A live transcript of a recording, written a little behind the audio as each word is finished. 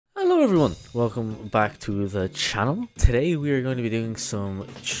Hello everyone, welcome back to the channel. Today we are going to be doing some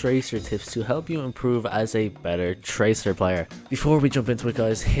tracer tips to help you improve as a better tracer player. Before we jump into it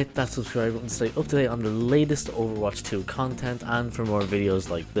guys, hit that subscribe button to stay up to date on the latest Overwatch 2 content and for more videos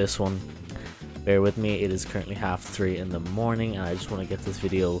like this one. Bear with me, it is currently 3:30 in the morning and I just want to get this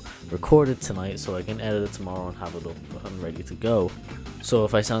video recorded tonight so I can edit it tomorrow and have it up and ready to go. So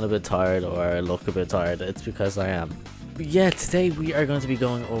if I sound a bit tired or look a bit tired, it's because I am. But yeah, today we are going to be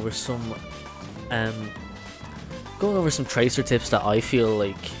going over some tracer tips that I feel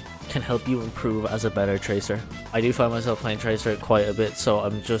like can help you improve as a better tracer. I do find myself playing tracer quite a bit, so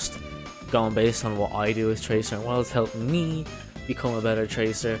I'm just going based on what I do as tracer and what has helped me become a better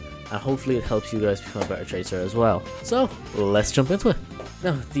tracer, and hopefully it helps you guys become a better tracer as well. So let's jump into it.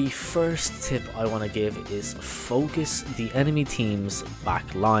 Now, the first tip I want to give is focus the enemy team's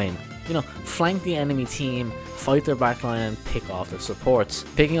back line. You know, flank the enemy team, fight their backline and pick off their supports.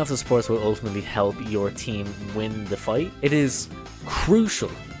 Picking off the supports will ultimately help your team win the fight. It is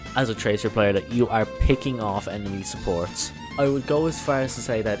crucial as a tracer player that you are picking off enemy supports. I would go as far as to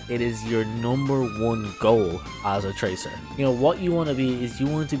say that it is your #1 goal as a tracer. You know, what you want to be is you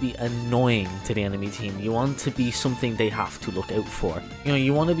want to be annoying to the enemy team. You want to be something they have to look out for. You know,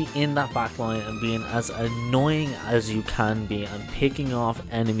 you want to be in that backline and being as annoying as you can be and picking off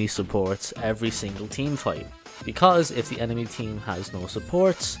enemy supports every single team fight. Because if the enemy team has no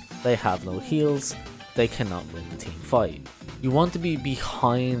supports, they have no heals, they cannot win the team fight. You want to be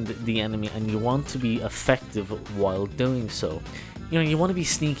behind the enemy and you want to be effective while doing so. You know, you want to be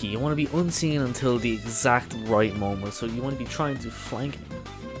sneaky, you want to be unseen until the exact right moment, so you want to be trying to flank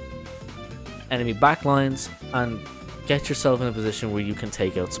enemy backlines and get yourself in a position where you can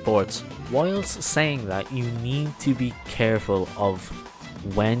take out supports. Whilst saying that, you need to be careful of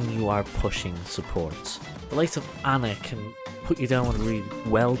when you are pushing supports. The likes of Anna can put you down with a really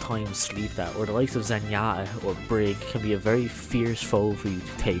well-timed sleep that, or the likes of Zenyatta or Brig can be a very fierce foe for you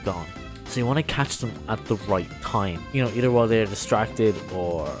to take on. So you want to catch them at the right time. You know, either while they're distracted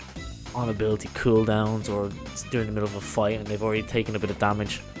or on ability cooldowns or during the middle of a fight and they've already taken a bit of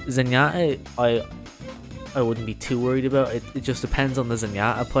damage. Zenyatta, I wouldn't be too worried about it. It just depends on the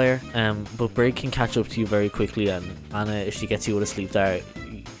Zenyatta player. But Brig can catch up to you very quickly, and Anna, if she gets you with a sleep dart,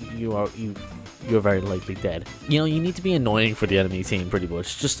 you're very likely dead. You know, you need to be annoying for the enemy team pretty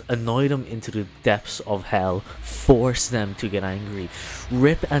much. Just annoy them into the depths of hell. Force them to get angry.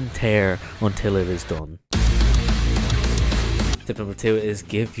 Rip and tear until it is done. Tip number 2 is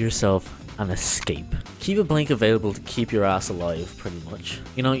give yourself an escape. Keep a blink available to keep your ass alive pretty much.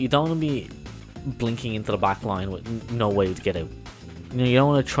 You know, you don't want to be blinking into the back line with no way to get out. You know, you don't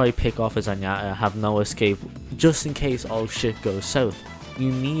want to try pick off a Zenyatta, have no escape, just in case all shit goes south. You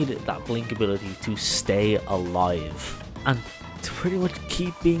need that blink ability to stay alive and to pretty much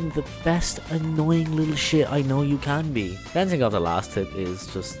keep being the best annoying little shit I know you can be. Then I think the last tip is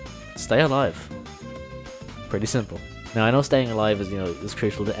just stay alive. Pretty simple. Now I know staying alive is, you know, is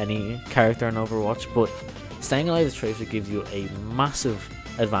crucial to any character in Overwatch, but staying alive as Tracer gives you a massive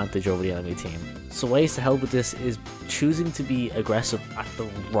advantage over the enemy team. So ways to help with this is choosing to be aggressive at the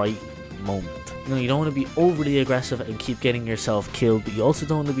right moment. You know, you don't want to be overly aggressive and keep getting yourself killed, but you also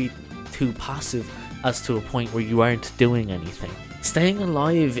don't want to be too passive as to a point where you aren't doing anything. Staying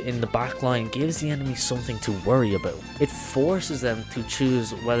alive in the backline gives the enemy something to worry about. It forces them to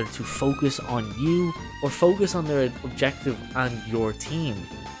choose whether to focus on you or focus on their objective and your team.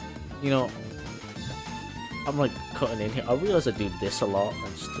 You know, I'm like cutting in here. I realize I do this a lot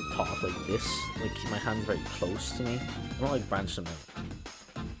and just to talk like this, like keep my hands very close to me. I don't like branch them out.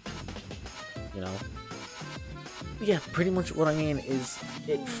 You know, yeah, pretty much what I mean is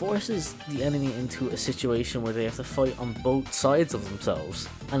it forces the enemy into a situation where they have to fight on both sides of themselves,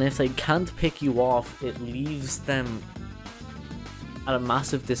 and if they can't pick you off, it leaves them at a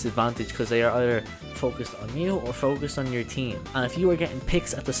massive disadvantage because they are either focused on you or focused on your team, and if you are getting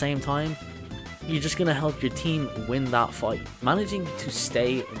picks at the same time, you're just going to help your team win that fight. Managing to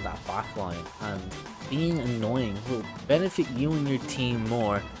stay in that backline and being annoying will benefit you and your team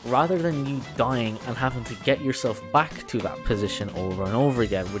more, rather than you dying and having to get yourself back to that position over and over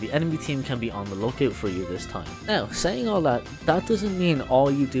again, where the enemy team can be on the lookout for you this time. Now, saying all that, that doesn't mean all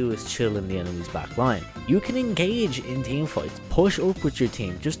you do is chill in the enemy's back line. You can engage in team fights, push up with your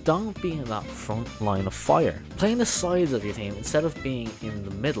team, just don't be in that front line of fire. Play in the sides of your team instead of being in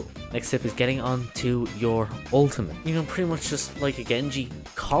the middle. Next tip is getting onto your ultimate. You know, pretty much just like a Genji,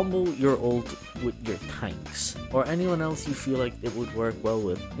 combo your ult with your tanks or anyone else you feel like it would work well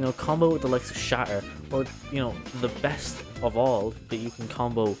with. You know, combo with the likes of Shatter, or, you know, the best of all that you can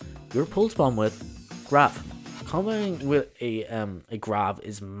combo your pulse bomb with, Grab. Comboing with a grab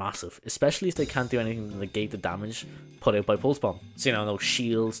is massive, especially if they can't do anything to negate the damage put out by Pulse Bomb. So, you know, no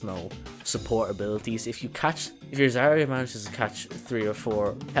shields, no support abilities. If your Zarya manages to catch 3 or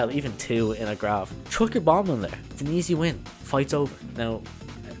 4, hell, even 2 in a grab, chuck your bomb in there. It's an easy win. Fight's over. Now,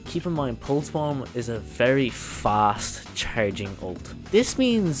 keep in mind, Pulse Bomb is a very fast charging ult. This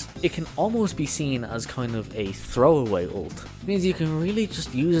means it can almost be seen as kind of a throwaway ult. It means you can really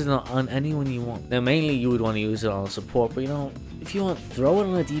just use it on anyone you want. Now mainly you would want to use it on support, but you know, if you want, throw it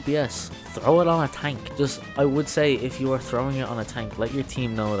on a DPS, throw it on a tank. Just, I would say, if you are throwing it on a tank, let your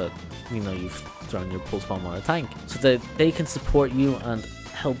team know that, you know, you've thrown your Pulse Bomb on a tank, so that they can support you and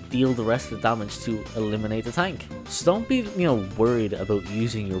help deal the rest of the damage to eliminate the tank. So don't be, you know, worried about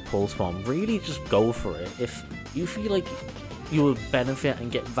using your Pulse Bomb. Really just go for it. If you feel like you will benefit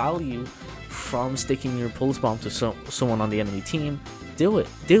and get value from sticking your Pulse Bomb to someone on the enemy team, do it.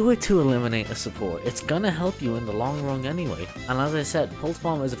 Do it to eliminate a support. It's gonna help you in the long run anyway. And as I said, Pulse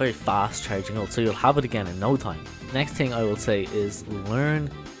Bomb is a very fast charging ult, so you'll have it again in no time. Next thing I will say is learn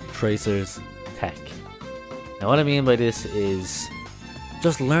Tracer's tech. Now what I mean by this is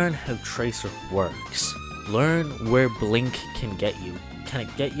just learn how Tracer works. Learn where Blink can get you. Can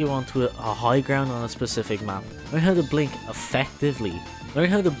it get you onto a high ground on a specific map? Learn how to blink effectively. Learn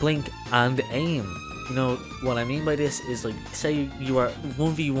how to blink and aim. You know, what I mean by this is, like, say you are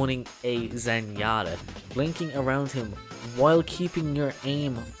 1v1ing a Zenyatta, blinking around him while keeping your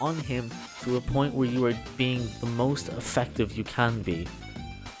aim on him to a point where you are being the most effective you can be.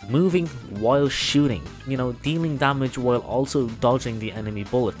 Moving while shooting, you know, dealing damage while also dodging the enemy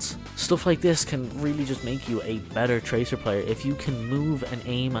bullets. Stuff like this can really just make you a better Tracer player if you can move and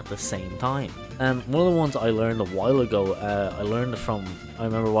aim at the same time. One of the ones I learned a while ago, I learned from, I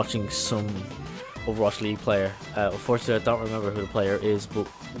remember watching some Overwatch League player. Unfortunately I don't remember who the player is, but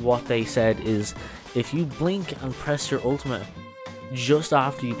what they said is if you blink and press your ultimate, just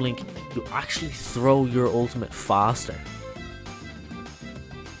after you blink, you actually throw your ultimate faster.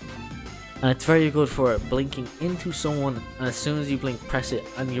 And it's very good for blinking into someone, and as soon as you blink, press it,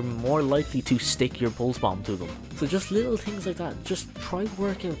 and you're more likely to stick your Pulse Bomb to them. So just little things like that. Just try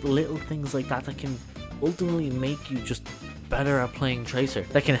working out little things like that that can ultimately make you just better at playing Tracer.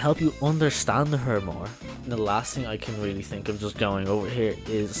 That can help you understand her more. And the last thing I can really think of just going over here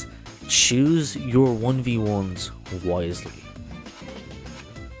is choose your 1v1s wisely.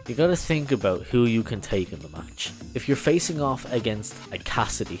 You gotta think about who you can take in the match. If you're facing off against a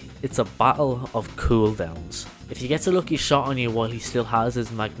Cassidy, it's a battle of cooldowns. If he gets a lucky shot on you while he still has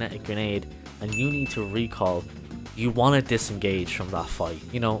his magnetic grenade and you need to recall, you want to disengage from that fight,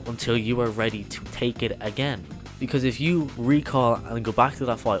 you know, until you are ready to take it again. Because if you recall and go back to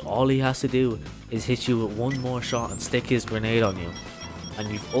that fight, all he has to do is hit you with one more shot and stick his grenade on you, and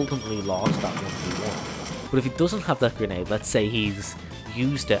you've ultimately lost that 1v1. But if he doesn't have that grenade, let's say he's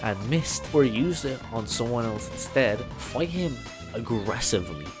used it and missed, or used it on someone else instead, fight him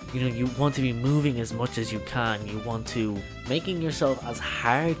aggressively. You know, you want to be moving as much as you can. You want to making yourself as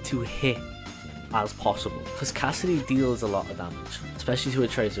hard to hit as possible, because Cassidy deals a lot of damage, especially to a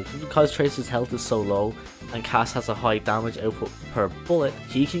Tracer. Because Tracer's health is so low and Cass has a high damage output per bullet,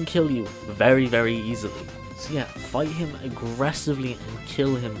 he can kill you very, very easily. So yeah, fight him aggressively and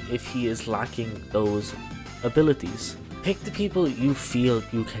kill him if he is lacking those abilities. Pick the people you feel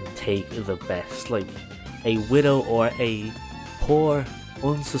you can take the best, like a Widow or a poor,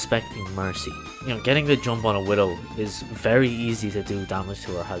 unsuspecting Mercy. You know, getting the jump on a Widow is very easy to do damage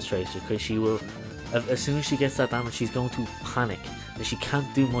to her as Tracer, because she will, as soon as she gets that damage, she's going to panic and she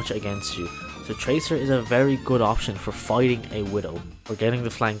can't do much against you. So Tracer is a very good option for fighting a Widow or getting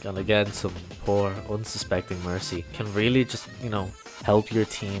the flank, and again, some poor, unsuspecting Mercy can really just, you know, help your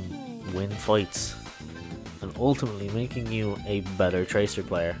team win fights and ultimately making you a better Tracer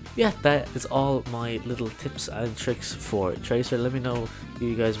player. Yeah, that is all my little tips and tricks for Tracer. Let me know who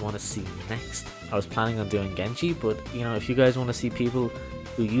you guys want to see next. I was planning on doing Genji, but you know, if you guys want to see people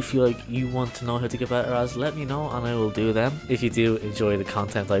who you feel like you want to know how to get better as, let me know and I will do them. If you do enjoy the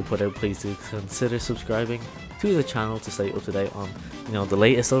content I put out, please do consider subscribing to the channel to stay up to date on, you know, the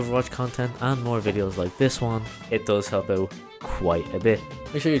latest Overwatch content and more videos like this one. It does help out quite a bit.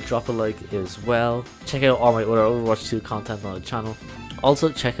 Make sure you drop a like as well. Check out all my other Overwatch 2 content on the channel. Also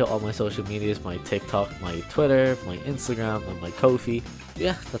check out all my social medias, my TikTok, my Twitter, my Instagram and my Ko-fi.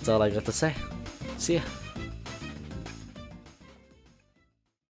 Yeah, that's all I got to say. See ya.